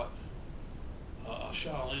being taught a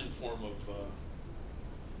Shaolin form of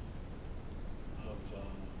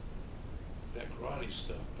that karate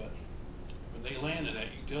stuff. But when they land in that,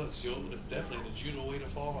 you can tell it's definitely the judo way to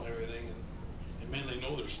fall and everything. And man, they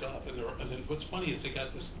know their stuff. And then what's funny is they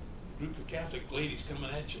got this group of Catholic ladies coming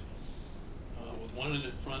at you with one in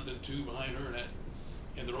the front and two behind her,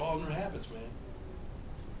 and they're all in their habits, man.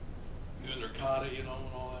 Doing their kata, and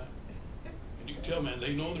all that. And you can tell, man,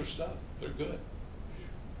 they know their stuff. They're good.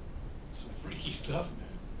 Some freaky stuff,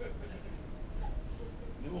 man.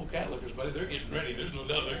 Them old Catholicers, buddy, they're getting ready. There's no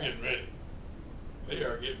doubt they're getting ready. They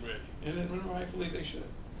are getting ready. And then rightfully they should.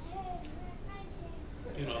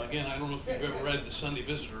 Again, I don't know if you've ever read the Sunday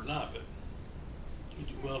Visitor or not, but you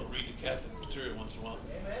do well to read the Catholic material once in a while.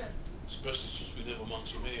 Amen. Especially since we live among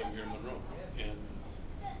so many of them here in Monroe. And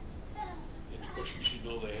of course, you should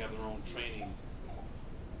know they have their own training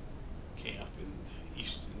camp in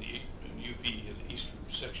UP, in the eastern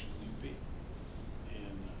section of UP.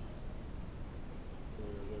 And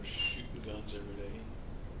where they're shooting guns every day.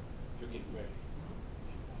 They're getting ready.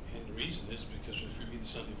 And the reason is because if you read the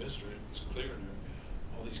Sunday Visitor, it's clear in there.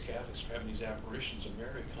 All these Catholics are having these apparitions of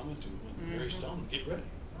Mary coming to them, and Mary's telling them, get ready.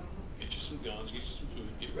 Get you some guns, get you some food,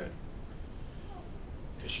 get ready.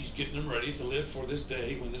 Because she's getting them ready to live for this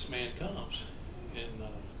day when this man comes, and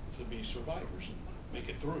to be survivors and make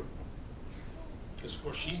it through. Because, of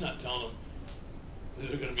course, she's not telling them that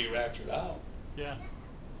they're going to be raptured out. Yeah.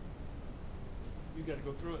 You got to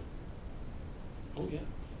go through it. Oh, yeah.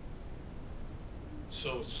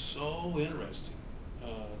 So it's so interesting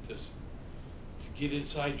to get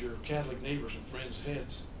inside your Catholic neighbors and friends'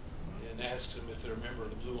 heads and ask them if they're a member of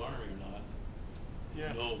the Blue Army or not.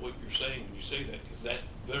 Yeah. You know what you're saying when you say that, because that's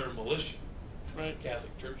their militia. Right.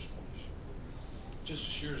 Catholic Church militia. Just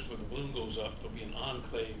as sure as when the balloon goes up, there'll be an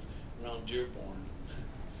enclave around Dearborn.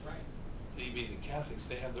 Right. Maybe the Catholics,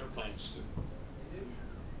 they have their plans too. They do.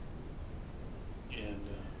 And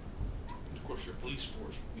of course, your police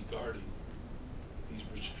force will be guarding these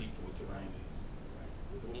rich people with their money.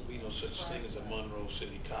 There won't be no such thing as a Monroe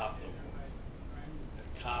City cop no more.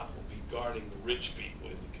 That cop will be guarding the rich people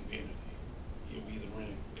in the community. He'll be the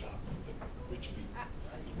reigning cop of the rich people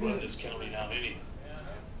who run this county now anyhow.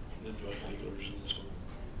 And the drug dealers and so on.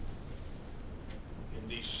 And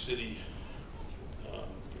these city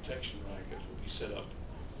protection rackets will be set up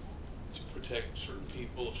to protect certain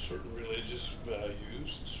people of certain religious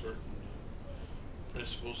values and certain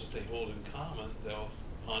principles that they hold in common. They'll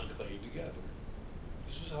enclave together.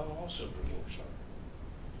 This is how all civil wars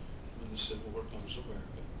are. When the Civil War comes to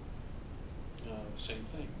America, same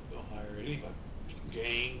thing. They'll hire anybody,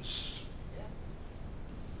 gangs,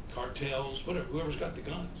 cartels, whatever, whoever's got the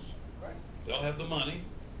guns. Right. They'll have the money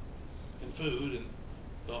and food, and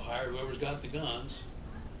they'll hire whoever's got the guns,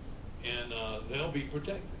 and they'll be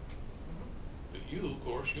protected. But you, of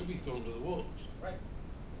course, you'll be thrown to the wolves. Right.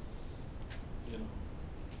 You know,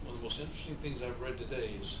 one of the most interesting things I've read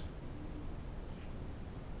today is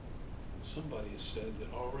somebody has said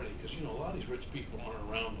that already, because you know, a lot of these rich people aren't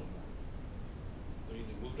around no more. They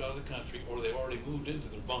either moved out of the country or they've already moved into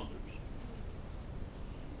their bunkers.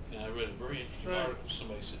 And I read a very interesting article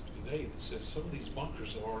somebody sent me today that says some of these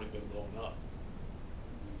bunkers have already been blown up.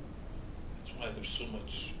 That's why there's so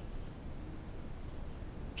much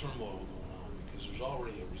turmoil going on, because there's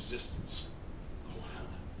already a resistance going on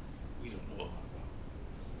we don't know a lot about.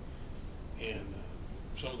 And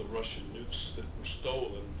some of the Russian nukes that were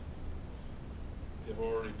stolen have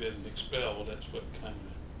already been expelled. That's what kind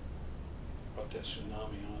of brought that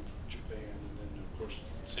tsunami on from Japan. And then, of course,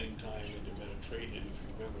 at the same time in the Mediterranean, if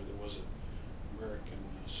you remember, there was an American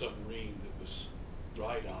submarine that was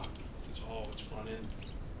dry docked. It's all its front end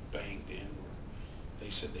banged in, where they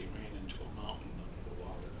said they ran into a mountain under the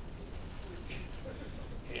water.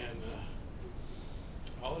 And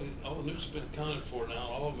all the nukes have been accounted for now.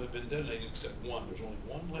 All of them have been detonated except one. There's only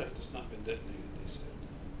one left that's not been detonated, they said.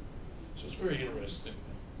 So it's very interesting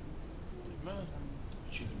that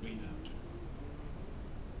you can read that too.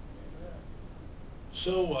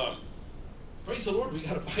 So, praise the Lord, we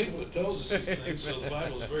got a Bible that tells us these things. So the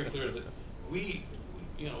Bible is very clear that we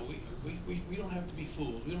don't have to be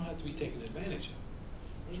fooled. We don't have to be taken advantage of.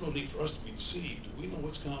 There's no need for us to be deceived. We know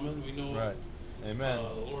what's coming. We know Right. Amen.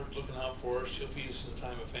 The Lord's looking out for us. He'll feed us in the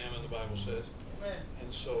time of famine, the Bible says. Amen.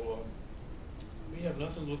 And so we have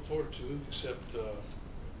nothing to look forward to except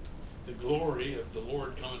the glory of the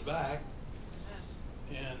Lord coming back.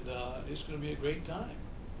 And it's going to be a great time.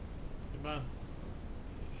 Amen.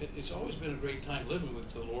 It's always been a great time living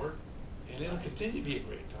with the Lord, and it'll continue to be a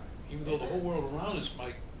great time, even though the whole world around us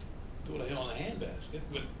might go to hell in a handbasket,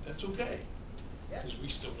 but that's okay, because we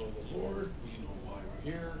still know the Lord, we know why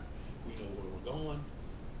we're here, we know where we're going.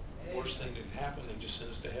 The worst thing that happened, they just sent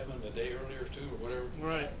us to heaven a day earlier too, or whatever.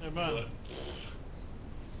 Right. Amen. But,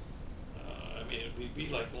 I mean, it'd be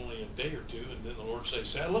like only a day or two, and then the Lord say,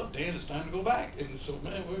 saddle up, Dan, it's time to go back. And so,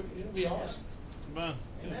 man, it'll be awesome. Amen.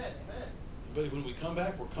 Yeah. Amen. Amen. But when we come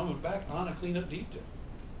back, we're coming back on a clean-up detail.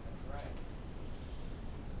 That's right.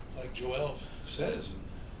 Like Joel says, and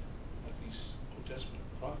like these Old Testament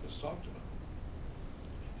prophets talked about.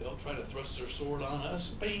 They'll try to thrust their sword on us,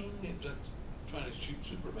 bing, it's like trying to shoot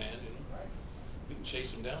Superman, you know. Right. We can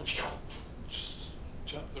chase them down, just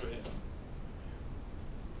chop their head.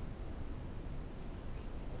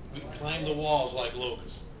 We can climb the walls like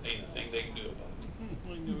locusts. Ain't a thing they can do about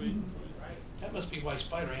it. Right. That must be why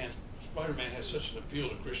Spider-Man has such an appeal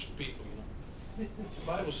to Christian people, you know. The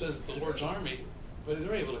Bible says that the Lord's army, but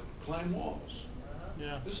they're able to climb walls.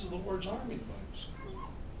 Yeah. This is the Lord's army, the Bible says.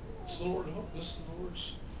 This is the Lord. This is the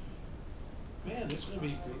Lord's. Man, it's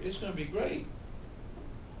going to be great.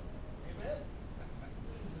 Amen.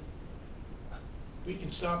 We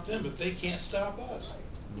can stop them, but they can't stop us.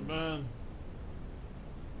 Amen.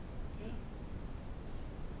 Yeah,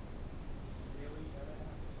 Really gotta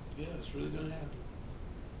happen. yeah, it's really going to happen.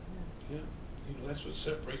 Yeah, you know, that's what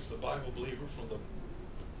separates the Bible believer from the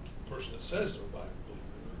person that says they're a Bible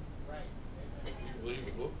believer. Right. Amen. You believe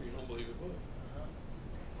the book or you don't believe the book.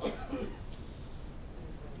 Uh-huh.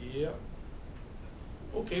 Yeah.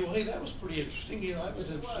 Okay, well, hey, that was pretty interesting. You know, that was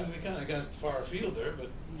interesting. We kind of got far afield there, but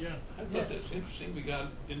Yeah. I thought that's interesting. We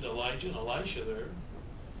got into Elijah and Elisha there.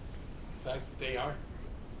 The fact that they are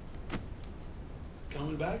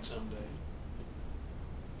coming back someday.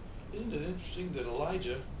 Isn't it interesting that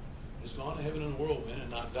Elijah has gone to heaven in a whirlwind and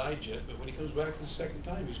not died yet, but when he comes back the second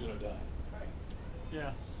time, he's going to die. Right.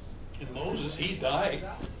 Yeah. And Moses, he died,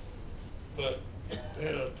 but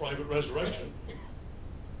had a private resurrection.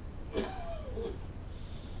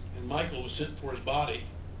 And Michael was sent for his body,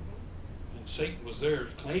 and Satan was there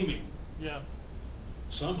claiming Yeah.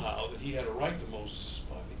 somehow that he had a right to Moses'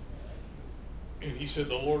 body. And he said,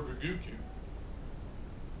 the Lord rebuke you.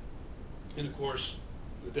 And of course,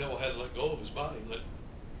 the devil had to let go of his body, let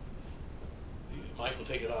Michael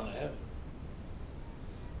take it on to heaven.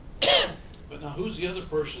 But now, who's the other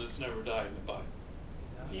person that's never died in the Bible?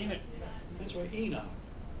 Enoch. That's right, Enoch.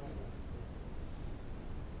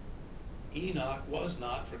 Enoch was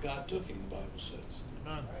not, for God took him, the Bible says.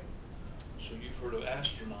 Amen. So you've heard of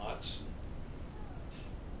astronauts,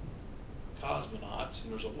 cosmonauts,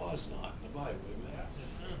 and there's a was not in the Bible,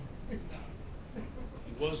 amen?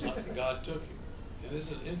 He was not, for God took him. And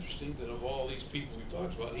isn't it interesting that of all these people we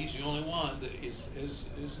talked about, he's the only one that is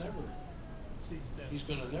never, he's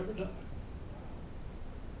going to never die.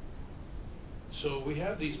 So we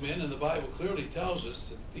have these men, and the Bible clearly tells us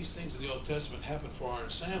that these things in the Old Testament happen for our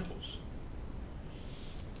samples.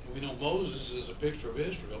 And we know Moses is a picture of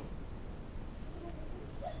Israel,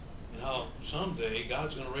 and how someday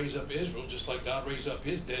God's going to raise up Israel, just like God raised up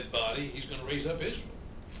his dead body, he's going to raise up Israel.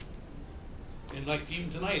 And like even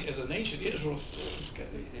tonight, as a nation, Israel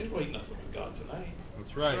ain't nothing with God tonight.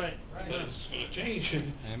 That's right. Right. But it's going to change.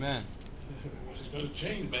 Amen. It's going to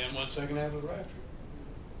change, man, 1 second after the rapture.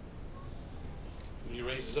 When he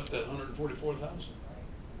raises up that 144,000.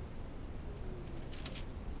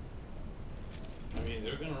 I mean,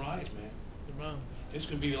 they're going to rise, man. Amen. It's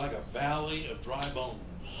going to be like a valley of dry bones.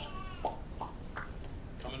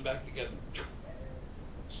 Coming back together.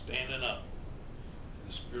 Standing up. In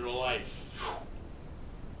the spirit of life.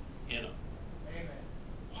 In them. Amen.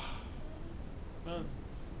 Amen.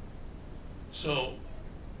 So,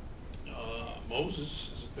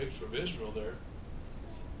 Moses is a picture of Israel there.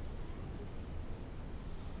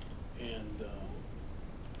 And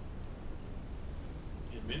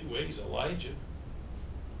in many ways, Elijah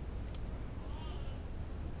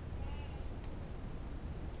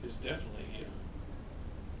is definitely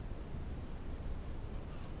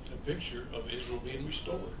a picture of Israel being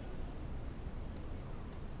restored.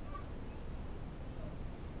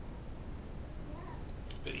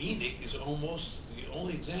 But Enoch is almost the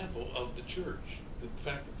only example of the church. The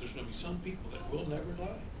fact that there's going to be some people that will never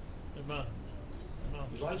die. Amen. Amen.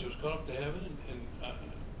 Elijah was caught up to heaven, and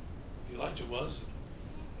Elijah was,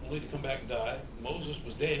 only to come back and die. Moses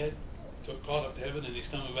was dead, caught up to heaven, and he's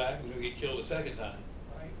coming back and going to get killed a second time.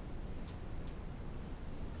 Right.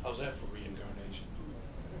 How's that for reincarnation?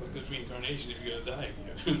 What good's reincarnation if you're going to die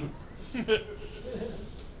again?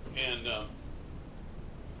 And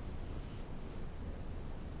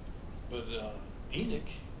but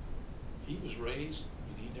Enoch, he was raised,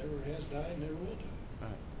 and he never has died, never will die.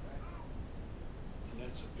 Right. And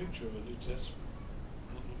that's a picture of a New Testament.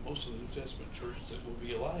 Most of the New Testament church that will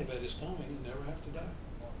be alive at his coming and never have to die.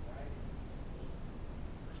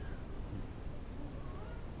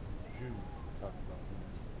 Jude talked about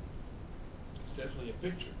that. It's definitely a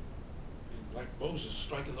picture. And like Moses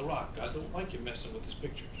striking the rock. God don't like you messing with his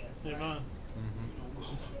pictures. Amen.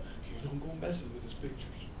 You don't go messing with his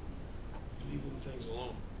pictures. You leave them things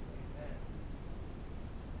alone.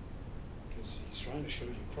 Because he's trying to show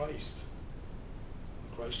you Christ.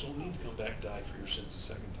 Christ don't need to come back and die for your sins a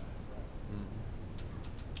second time.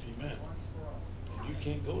 Amen. And you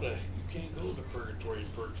can't go to purgatory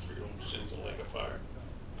and purge for your own sins in the lake of fire.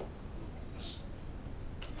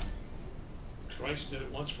 Christ did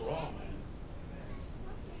it once for all, man.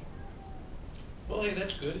 Well, hey,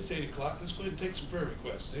 that's good. It's 8 o'clock. Let's go ahead and take some prayer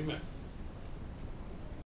requests. Amen.